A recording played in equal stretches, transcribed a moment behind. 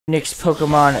Next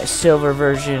Pokemon Silver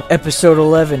version, Episode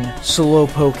 11,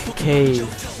 Slowpoke Cave.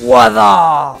 What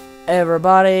up,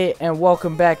 everybody, and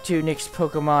welcome back to Nick's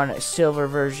Pokemon Silver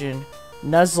version,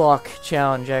 Nuzlocke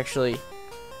challenge, actually.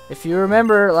 If you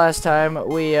remember last time,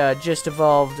 we just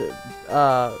evolved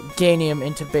Ganium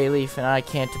into Bayleaf, and I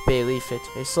can't Bayleaf it.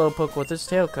 A Slowpoke with its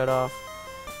tail cut off.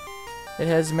 It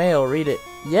has mail, read it.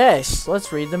 Yes,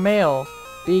 let's read the mail.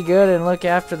 Be good and look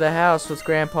after the house with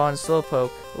Grandpa and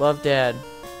Slowpoke. Love, Dad.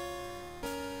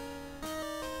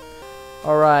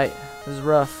 Alright, this is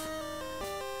rough.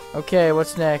 Okay,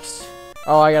 what's next?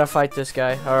 Oh, I gotta fight this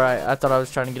guy. Alright, I thought I was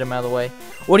trying to get him out of the way.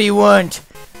 What do you want?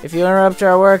 If you interrupt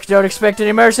our work, don't expect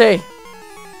any mercy.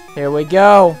 Here we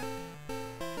go.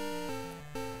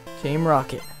 Team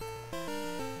Rocket.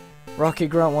 Rocket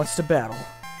Grunt wants to battle.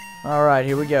 Alright,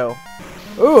 here we go.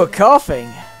 Ooh, a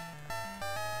coughing.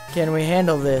 Can we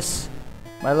handle this?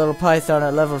 My little Python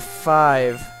at level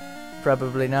 5.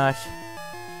 Probably not.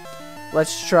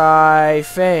 Let's try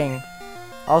Fang.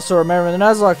 Also remember the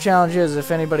Nuzlocke challenge is if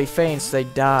anybody faints, they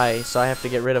die, so I have to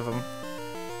get rid of them.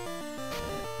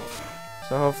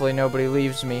 So hopefully nobody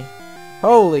leaves me.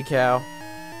 Holy cow.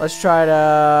 Let's try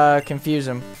to confuse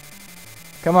him.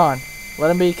 Come on. Let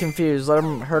him be confused. Let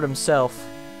him hurt himself.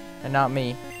 And not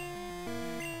me.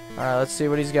 Alright, let's see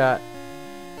what he's got.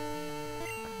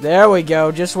 There we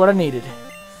go. Just what I needed.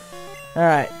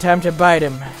 Alright, time to bite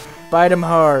him. Bite him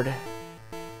hard.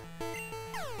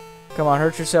 Come on,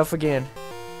 hurt yourself again.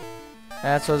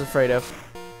 That's what I was afraid of.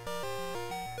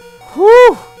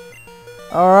 Whew!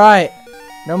 Alright.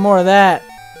 No more of that.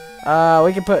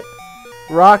 We can put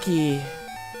Rocky.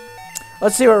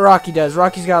 Let's see what Rocky does.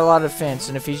 Rocky's got a lot of defense,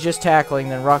 and if he's just tackling,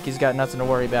 then Rocky's got nothing to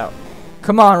worry about.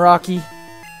 Come on, Rocky.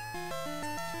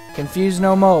 Confuse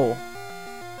no more.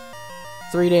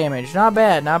 3 damage. Not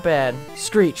bad, not bad.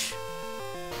 Screech.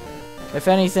 If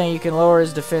anything, you can lower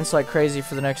his defense like crazy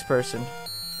for the next person.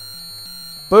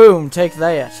 Boom! Take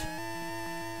that.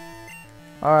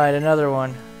 Alright, another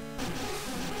one.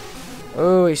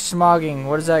 Ooh, he's smogging.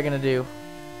 What is that gonna do?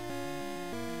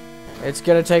 It's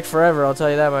gonna take forever, I'll tell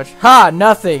you that much. Ha!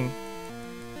 Nothing!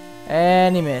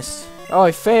 And he missed. Oh,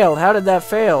 he failed. How did that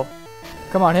fail?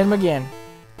 Come on, hit him again.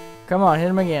 Come on, hit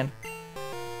him again.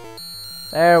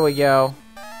 There we go.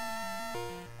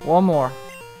 One more.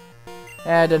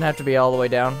 Eh, it didn't have to be all the way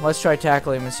down. Let's try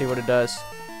tackling him and see what it does.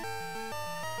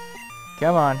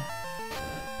 Come on.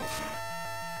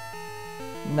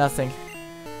 Nothing.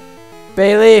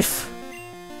 Bayleaf!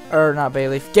 Or, not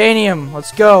Bayleaf. Ganium!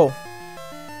 Let's go!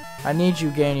 I need you,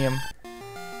 Ganium.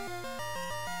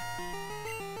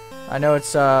 I know it's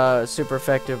super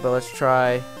effective, but let's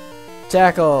try.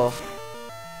 Tackle!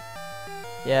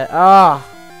 Yeah. Ah!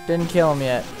 Didn't kill him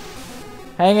yet.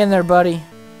 Hang in there, buddy.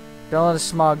 Don't let a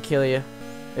smog kill you.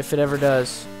 If it ever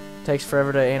does. Takes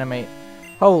forever to animate.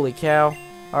 Holy cow.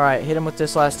 Alright, hit him with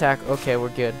this last tackle. Okay, we're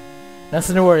good.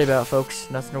 Nothing to worry about, folks.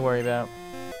 Nothing to worry about.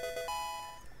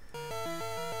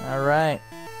 Alright.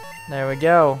 There we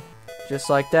go. Just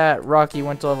like that, Rocky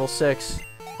went to level 6.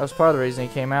 That was part of the reason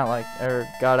he came out like, or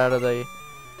got out of the,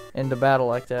 into battle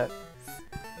like that.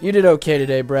 You did okay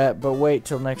today, Brat, but wait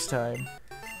till next time.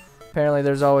 Apparently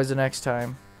there's always a next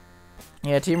time.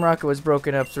 Yeah, Team Rocket was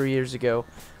broken up 3 years ago,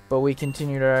 but we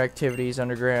continued our activities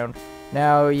underground.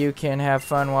 Now you can have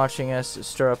fun watching us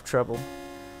stir up trouble.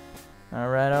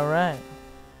 Alright, alright.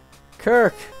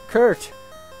 Kurt!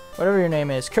 Whatever your name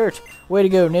is. Kurt! Way to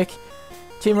go, Nick.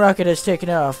 Team Rocket has taken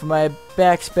off. My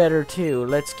back's better too.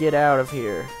 Let's get out of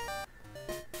here.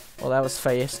 Well, that was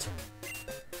fast.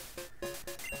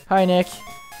 Hi, Nick.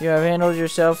 You have handled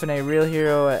yourself in a real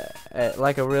hero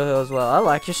like a real hero as well. I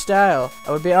like your style.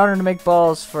 I would be honored to make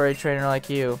balls for a trainer like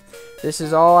you. This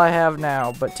is all I have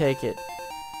now, but take it.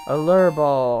 A lure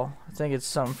ball. I think it's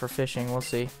something for fishing. We'll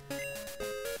see.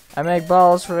 I make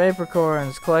balls from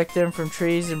apricorns. Collect them from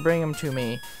trees and bring them to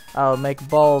me. I'll make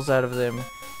balls out of them.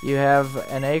 You have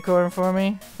an acorn for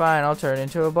me? Fine, I'll turn it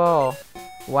into a ball.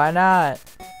 Why not?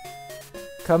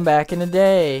 Come back in a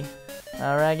day.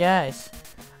 Alright, guys.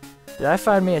 Did I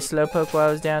find me a Slowpoke while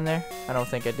I was down there? I don't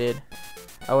think I did.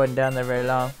 I wasn't down there very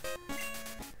long.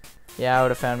 Yeah, I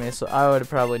would have found me a I would have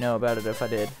probably know about it if I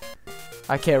did.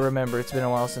 I can't remember. It's been a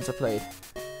while since I played.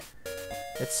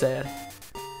 It's sad.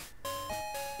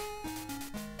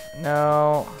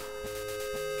 No.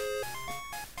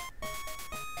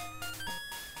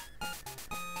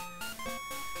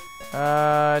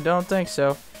 I don't think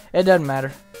so. It doesn't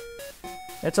matter.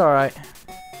 It's alright.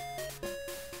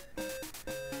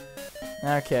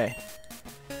 Okay.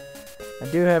 I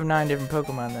do have 9 different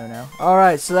Pokemon though now.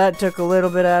 Alright, so that took a little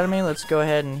bit out of me. Let's go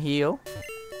ahead and heal.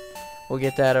 We'll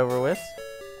get that over with.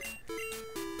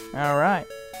 Alright.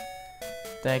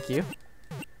 Thank you.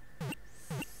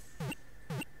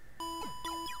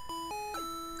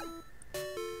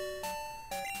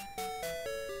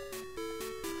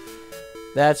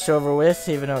 That's over with,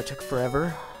 even though it took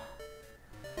forever.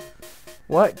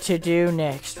 What to do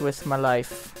next with my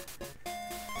life?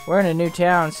 We're in a new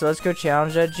town, so let's go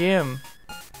challenge that gym.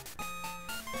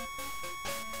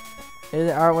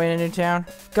 Aren't we in a new town?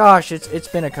 Gosh, it's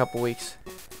been a couple weeks.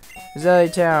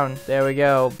 Zelly Town. There we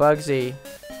go. Bugsy.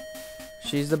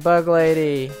 She's the bug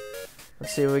lady.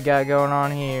 Let's see what we got going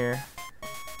on here.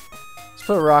 Let's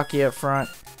put Rocky up front.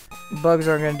 Bugs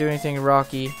aren't going to do anything to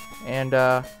Rocky. And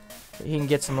he can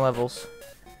get some levels.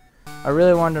 I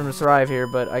really wanted him to thrive here,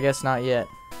 but I guess not yet.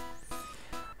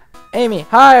 Amy,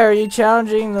 hi, are you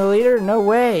challenging the leader? No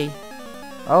way.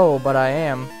 Oh, but I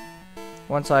am.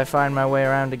 Once I find my way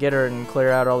around to get her and clear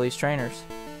out all these trainers.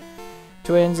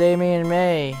 Twins, Amy and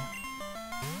May.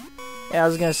 Yeah, I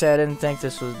was gonna say I didn't think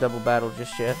this was a double battle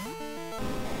just yet.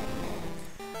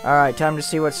 Alright, time to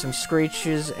see what some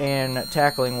screeches and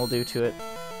tackling will do to it.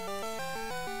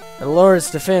 It'll lower its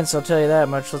defense, I'll tell you that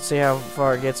much. Let's see how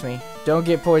far it gets me. Don't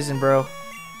get poisoned, bro.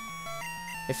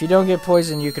 If you don't get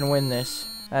poisoned, you can win this.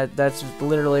 That's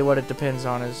literally what it depends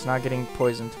on, is not getting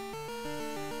poisoned.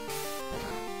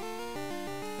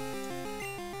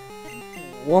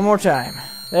 One more time.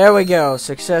 There we go.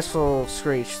 Successful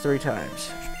screech 3 times.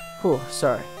 Whew,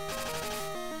 sorry.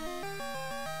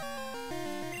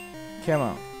 Come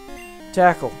on.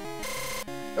 Tackle.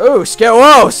 Ooh,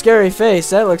 whoa, scary face.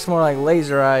 That looks more like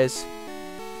laser eyes.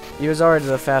 He was already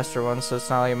the faster one, so it's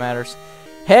not like it matters.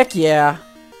 Heck yeah.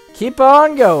 Keep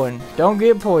on going. Don't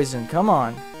get poisoned. Come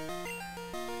on.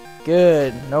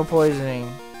 Good. No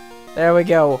poisoning. There we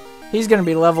go. He's going to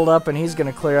be leveled up, and he's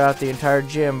going to clear out the entire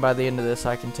gym by the end of this,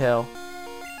 I can tell.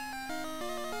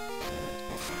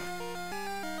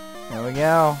 Here we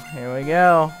go. Here we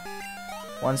go.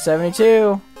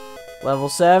 172. Level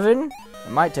 7.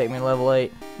 It might take me level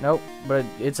 8. Nope, but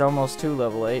it's almost to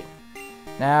level 8.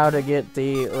 Now to get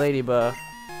the ladybug.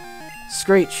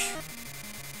 Screech.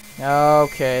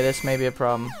 Okay, this may be a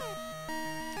problem.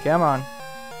 Come on.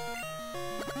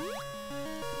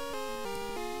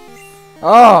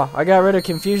 Oh, I got rid of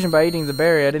confusion by eating the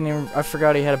berry. I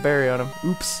forgot he had a berry on him.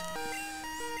 Oops.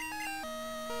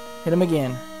 Hit him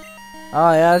again.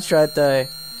 Oh yeah, that's right. The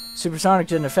supersonic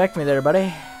didn't affect me there,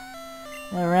 buddy.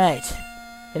 Alright.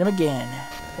 Hit him again.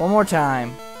 One more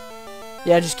time.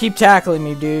 Yeah, just keep tackling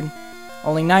me, dude.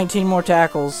 Only 19 more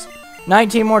tackles.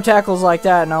 19 more tackles like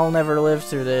that, and I'll never live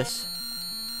through this.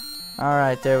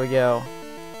 Alright, there we go.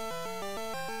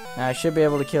 Now, I should be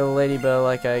able to kill the ladybug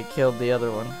like I killed the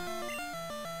other one.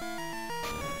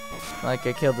 Like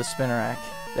I killed the Spinnerack.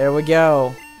 There we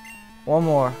go. One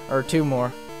more, or 2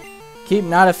 more. Keep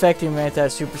not affecting me with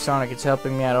that supersonic. It's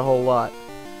helping me out a whole lot.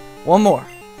 One more.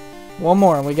 One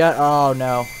more, and we got... Oh,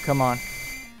 no. Come on.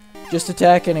 Just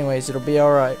attack anyways. It'll be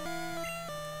alright.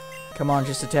 Come on,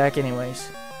 just attack anyways.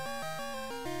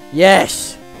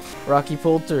 Yes! Rocky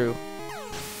pulled through.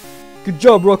 Good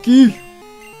job, Rocky!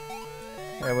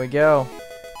 There we go.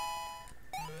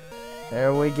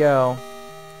 There we go.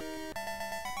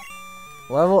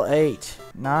 Level 8.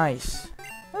 Nice.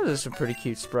 Those are some pretty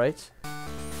cute sprites.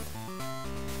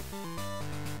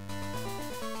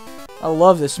 I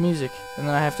love this music. And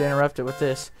then I have to interrupt it with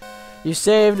this. You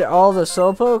saved all the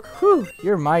Slowpoke? Whew,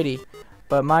 you're mighty.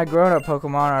 But my grown-up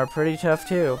Pokemon are pretty tough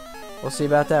too. We'll see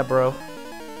about that, bro.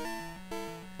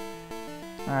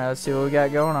 Alright, let's see what we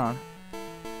got going on.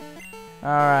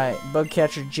 Alright, Bug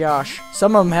Catcher Josh.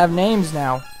 Some of them have names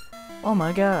now. Oh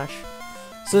my gosh.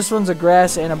 So this one's a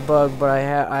grass and a bug, but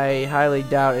I highly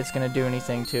doubt it's going to do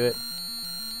anything to it.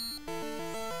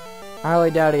 I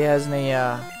highly doubt he has any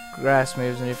grass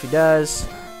moves, and if he does...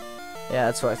 Yeah,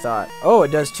 that's what I thought. Oh,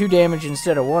 it does 2 damage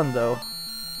instead of 1, though.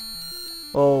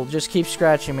 Well, just keep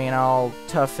scratching me, and I'll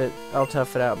tough it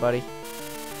out, buddy.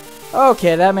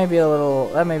 Okay, that may be a little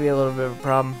bit of a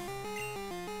problem.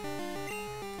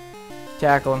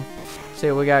 Tackle him.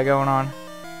 See what we got going on.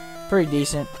 Pretty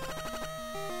decent.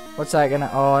 What's that gonna...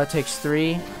 Oh, that takes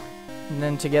 3. And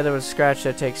then together with Scratch,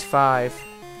 that takes 5.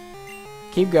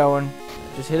 Keep going.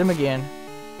 Just hit him again.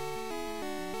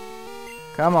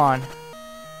 Come on.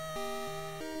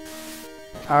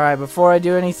 Alright, before I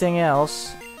do anything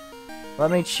else,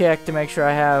 let me check to make sure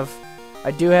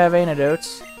I do have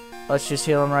antidotes. Let's just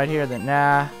heal him right here then.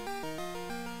 Nah.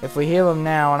 If we heal him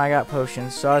now, and I got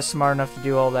potions, so I was smart enough to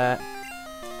do all that.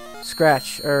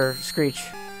 Screech.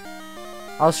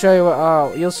 I'll show you what,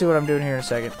 oh, you'll see what I'm doing here in a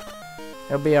second.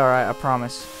 It'll be alright, I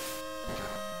promise.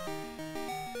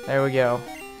 There we go.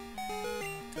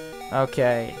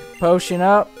 Okay. Potion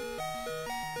up.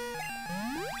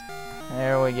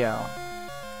 There we go.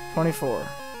 24.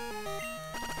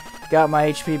 Got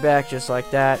my HP back just like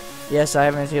that. Yes, I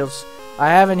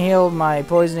haven't healed my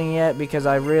poisoning yet because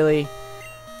I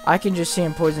can just see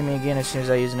him poison me again as soon as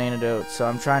I use an antidote. So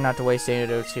I'm trying not to waste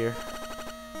antidotes here.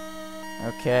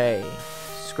 Okay.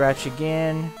 Scratch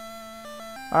again.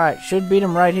 Alright, should beat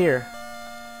him right here.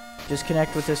 Just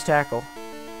connect with this tackle.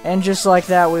 And just like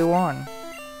that, we won.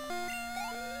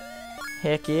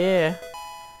 Heck yeah.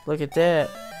 Look at that.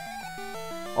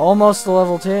 Almost to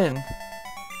level 10.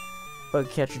 Bug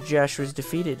catcher Josh was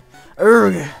defeated.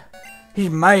 Urgh! He's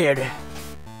mad.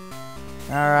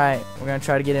 Alright, we're gonna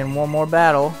try to get in one more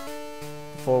battle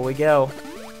before we go.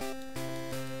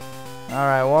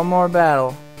 Alright, one more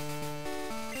battle.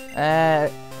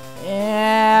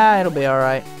 Yeah, it'll be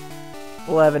alright.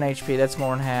 11 HP, that's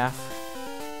more than half.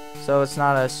 So it's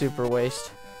not a super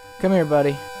waste. Come here,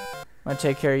 buddy. I'm gonna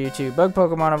take care of you too. Bug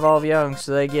Pokemon evolve young,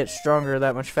 so they get stronger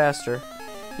that much faster.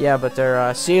 Yeah, but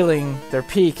their ceiling, their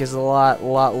peak is a lot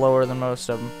lower than most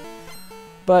of them.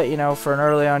 But, you know, for an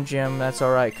early on gym, that's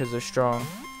alright because they're strong.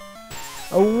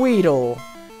 A Weedle.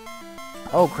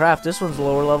 Oh crap, this one's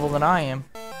lower level than I am.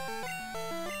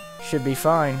 Should be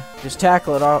fine. Just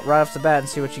tackle it right off the bat and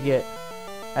see what you get.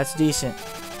 That's decent.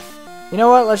 You know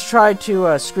what? Let's try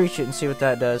to screech it and see what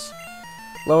that does.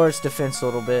 Lower its defense a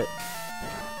little bit.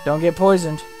 Don't get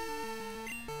poisoned.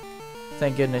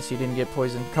 Thank goodness you didn't get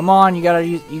poisoned. Come on, you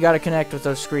gotta connect with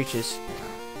those screeches.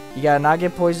 You gotta not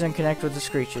get poisoned and connect with the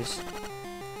screeches.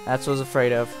 That's what I was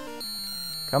afraid of.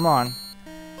 Come on.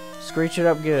 Screech it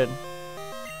up good.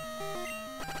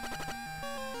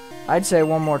 I'd say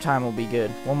one more time will be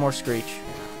good. One more screech.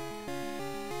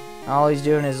 All he's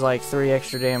doing is like 3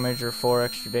 extra damage or 4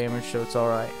 extra damage, so it's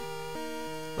alright.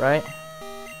 Right?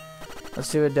 Let's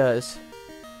see what it does.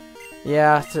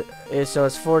 Yeah, so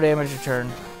it's 4 damage a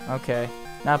turn. Okay,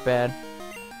 not bad.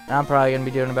 And I'm probably going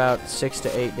to be doing about 6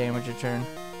 to 8 damage a turn.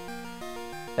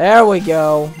 There we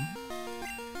go!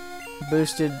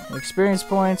 Boosted experience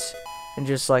points, and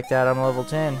just like that, I'm level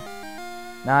 10.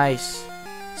 Nice.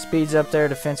 Speed's up there,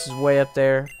 defense is way up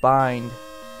there. Bind.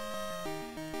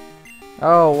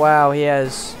 Oh, wow, he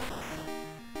has...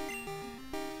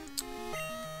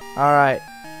 Alright.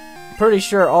 Pretty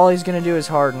sure all he's going to do is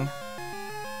harden.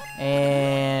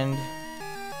 And...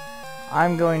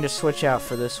 I'm going to switch out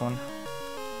for this one.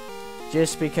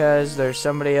 Just because there's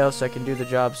somebody else that can do the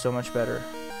job so much better.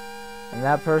 And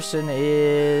that person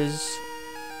is...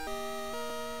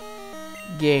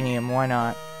 Ganium, why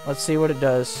not? Let's see what it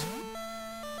does.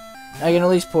 I can at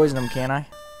least poison him, can't I?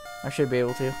 I should be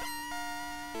able to.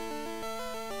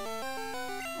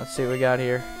 Let's see what we got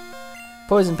here.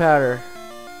 Poison powder.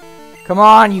 Come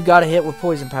on, you gotta hit with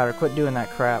poison powder. Quit doing that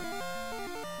crap.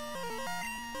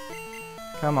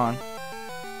 Come on.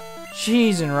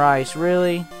 Cheese and rice,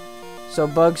 really? So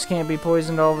bugs can't be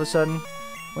poisoned all of a sudden?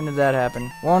 When did that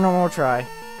happen? One more try.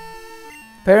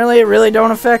 Apparently it really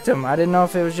don't affect them. I didn't know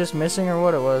if it was just missing or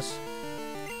what it was.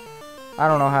 I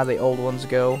don't know how the old ones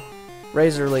go.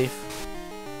 Razor Leaf.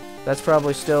 That's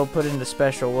probably still put into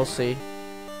special. We'll see.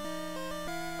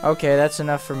 Okay, that's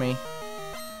enough for me.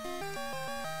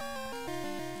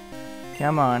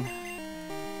 Come on.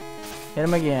 Hit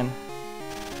him again.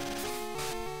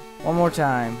 One more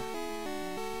time.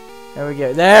 There we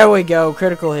go. There we go.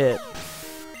 Critical hit.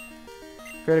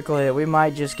 Critical hit. We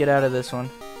might just get out of this one.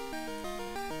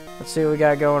 Let's see what we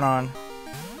got going on.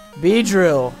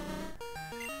 Beedrill.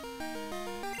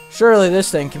 Surely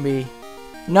this thing can be...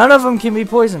 None of them can be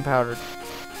poison powdered.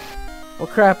 What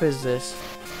crap is this?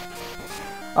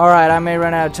 Alright, I may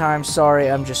run out of time. Sorry,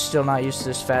 I'm just still not used to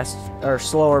this fast or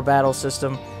slower battle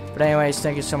system. But anyways,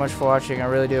 thank you so much for watching. I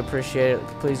really do appreciate it.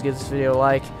 Please give this video a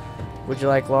like. Would you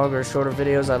like longer or shorter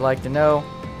videos? I'd like to know.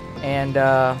 And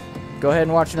go ahead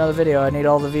and watch another video. I need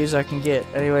all the views I can get.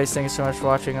 Anyways, thank you so much for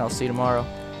watching. I'll see you tomorrow.